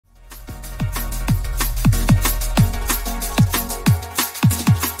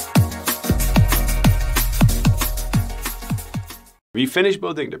We finished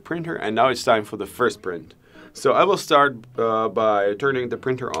building the printer and now it's time for the first print. So I will start by turning the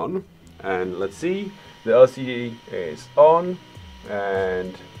printer on, and let's see, the LCD is on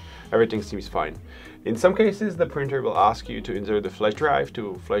and everything seems fine. In some cases the printer will ask you to insert the flash drive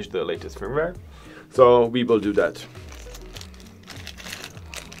to flash the latest firmware, so we will do that.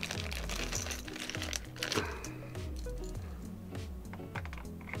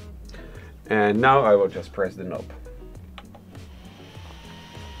 And now I will just press the knob.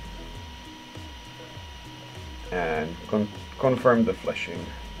 And confirm the flashing.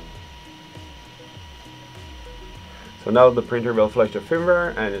 So now the printer will flash the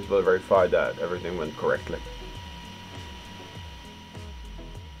firmware and it will verify that everything went correctly.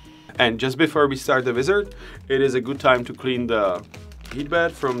 And just before we start the wizard, it is a good time to clean the heat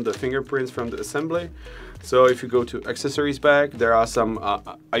bed from the fingerprints from the assembly. So if you go to accessories bag, there are some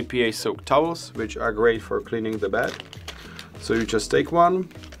IPA soaked towels which are great for cleaning the bed. So you just take one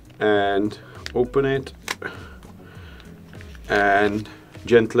and open it and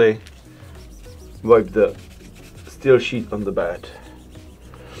gently wipe the steel sheet on the bed.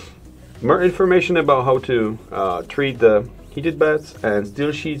 More information about how to treat the heated beds and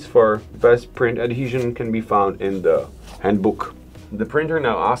steel sheets for best print adhesion can be found in the handbook. The printer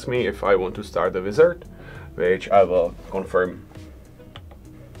now asks me if I want to start the wizard, which I will confirm.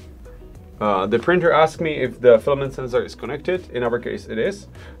 The printer asks me if the filament sensor is connected. In our case it is,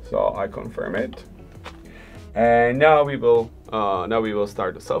 so I confirm it. And now we will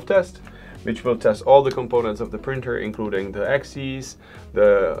start the self-test, which will test all the components of the printer, including the axes,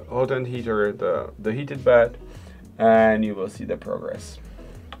 the hot end heater, the heated bed, and you will see the progress.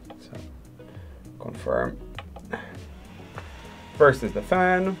 So confirm. First is the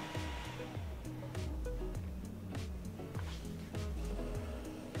fan.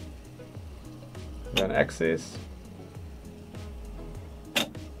 Then axis.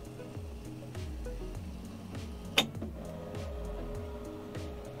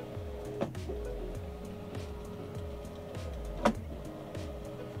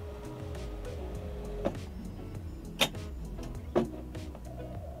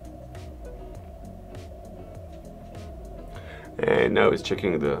 And now it's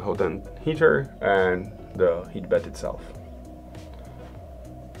checking the hot end heater and the heat bed itself.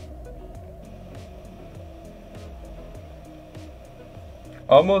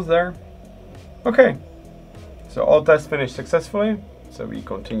 Almost there. Okay, so all tests finished successfully, so we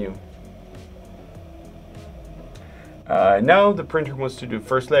continue. Now the printer wants to do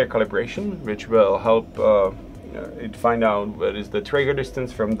first layer calibration, which will help it find out what is the trigger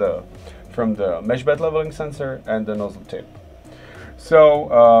distance from the mesh bed leveling sensor and the nozzle tip.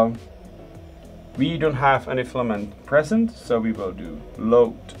 So we don't have any filament present, so we will do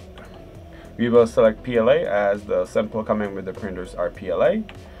load. We will select PLA as the sample coming with the printers are PLA,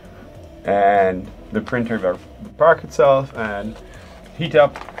 and the printer will park itself and heat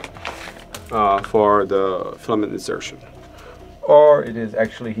up for the filament insertion. Or it is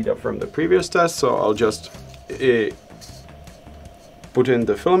actually heat up from the previous test, so I'll just put in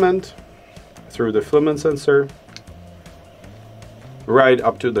the filament through the filament sensor right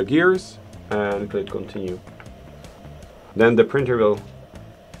up to the gears and click continue. Then the printer will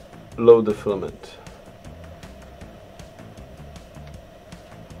load the filament.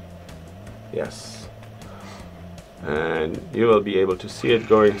 Yes. And you will be able to see it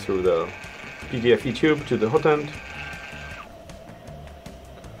going through the PTFE tube to the hot end.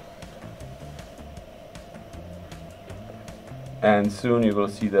 And soon you will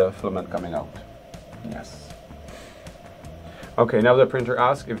see the filament coming out. Yes. Okay, now the printer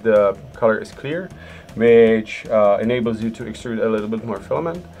asks if the color is clear, which enables you to extrude a little bit more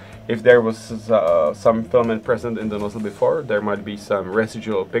filament. If there was some filament present in the nozzle before, there might be some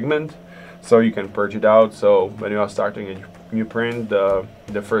residual pigment, so you can purge it out. So when you are starting a new print, the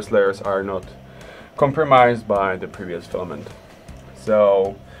first layers are not compromised by the previous filament.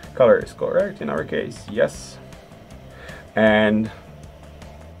 So color is correct in our case, yes. And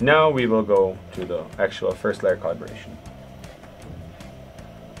now we will go to the actual first layer calibration.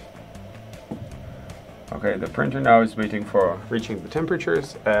 Okay, the printer now is waiting for reaching the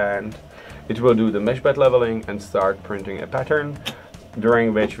temperatures, and it will do the mesh bed leveling and start printing a pattern,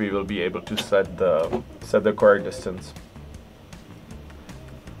 during which we will be able to set the correct distance.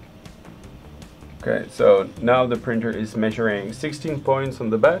 Okay, so now the printer is measuring 16 points on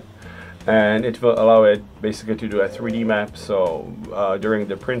the bed, and it will allow it basically to do a 3D map. So during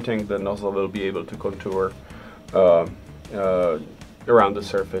the printing, the nozzle will be able to contour around the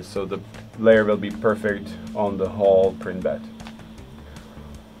surface, so the layer will be perfect on the whole print bed.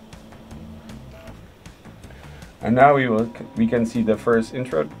 And now we can see the first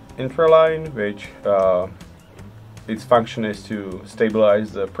intro line, which its function is to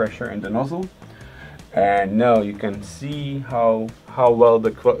stabilize the pressure in the nozzle. And now you can see how well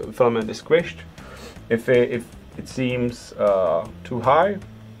the filament is squished. If it seems too high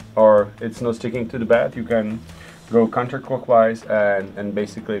or it's not sticking to the bed, you can go counterclockwise and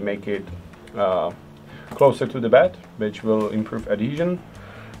basically make it closer to the bed, which will improve adhesion.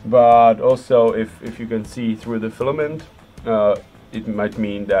 But also, if you can see through the filament, it might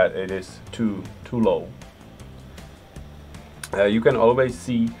mean that it is too low. You can always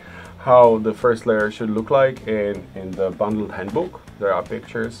see how the first layer should look like in the bundled handbook. There are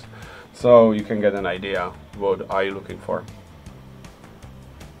pictures, so you can get an idea what are you looking for.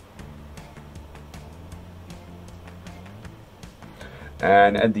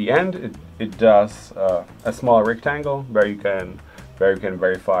 And at the end, it does a small rectangle where you can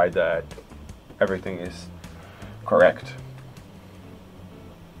verify that everything is correct.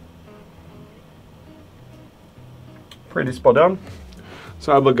 Pretty spot on.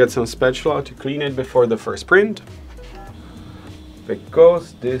 So I will get some spatula to clean it before the first print,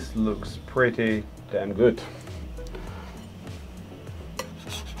 because this looks pretty damn good.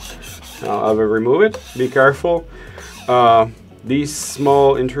 Now I will remove it. Be careful. These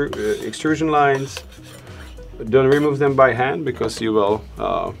small extrusion lines, don't remove them by hand, because you will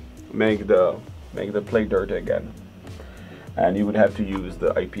make the plate dirty again, and you would have to use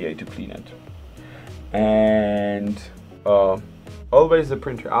the IPA to clean it. And always the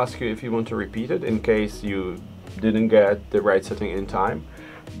printer asks you if you want to repeat it in case you didn't get the right setting in time,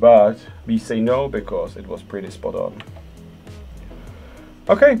 but we say no because it was pretty spot on.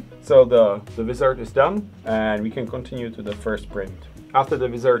 Okay, so the wizard is done and we can continue to the first print. After the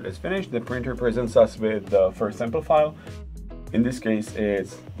wizard is finished, the printer presents us with the first sample file. In this case,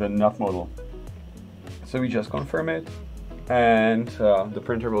 it's the nut model. So we just confirm it, and the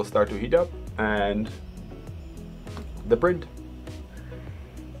printer will start to heat up and the print.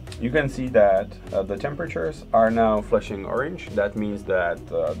 You can see that the temperatures are now flashing orange. That means that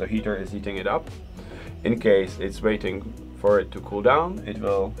the heater is heating it up. In case it's waiting for it to cool down, it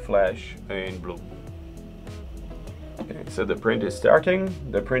will flash in blue. Okay, so the print is starting.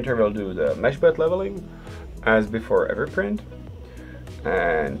 The printer will do the mesh bed leveling as before every print,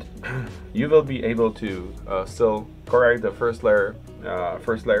 and you will be able to still correct the first layer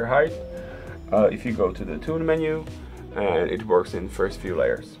height if you go to the tune menu, and it works in first few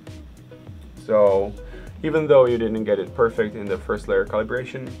layers. So even though you didn't get it perfect in the first layer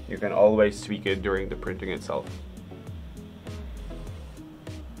calibration, you can always tweak it during the printing itself.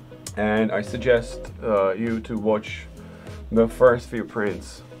 And I suggest you to watch the first few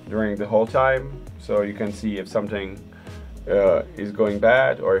prints during the whole time, so you can see if something is going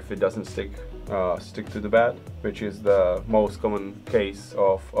bad or if it doesn't stick to the bed, which is the most common case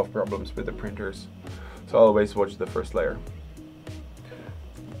of problems with the printers. So always watch the first layer.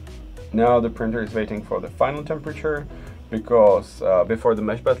 Now the printer is waiting for the final temperature, because before the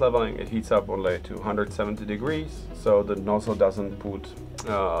mesh bed leveling it heats up only to 170 degrees, so the nozzle doesn't put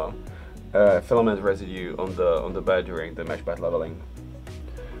filament residue on the bed during the mesh bed leveling.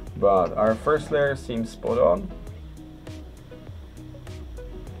 But our first layer seems spot on,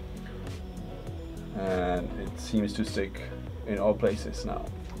 and it seems to stick in all places now.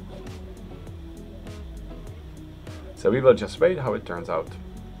 So we will just wait how it turns out.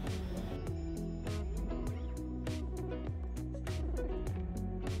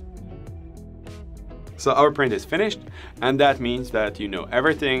 So our print is finished, and that means that you know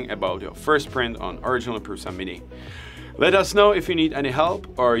everything about your first print on original Prusa Mini. Let us know if you need any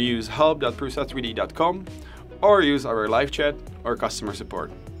help, or use help.prusa3d.com, or use our live chat or customer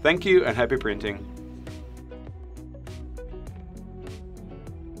support. Thank you and happy printing!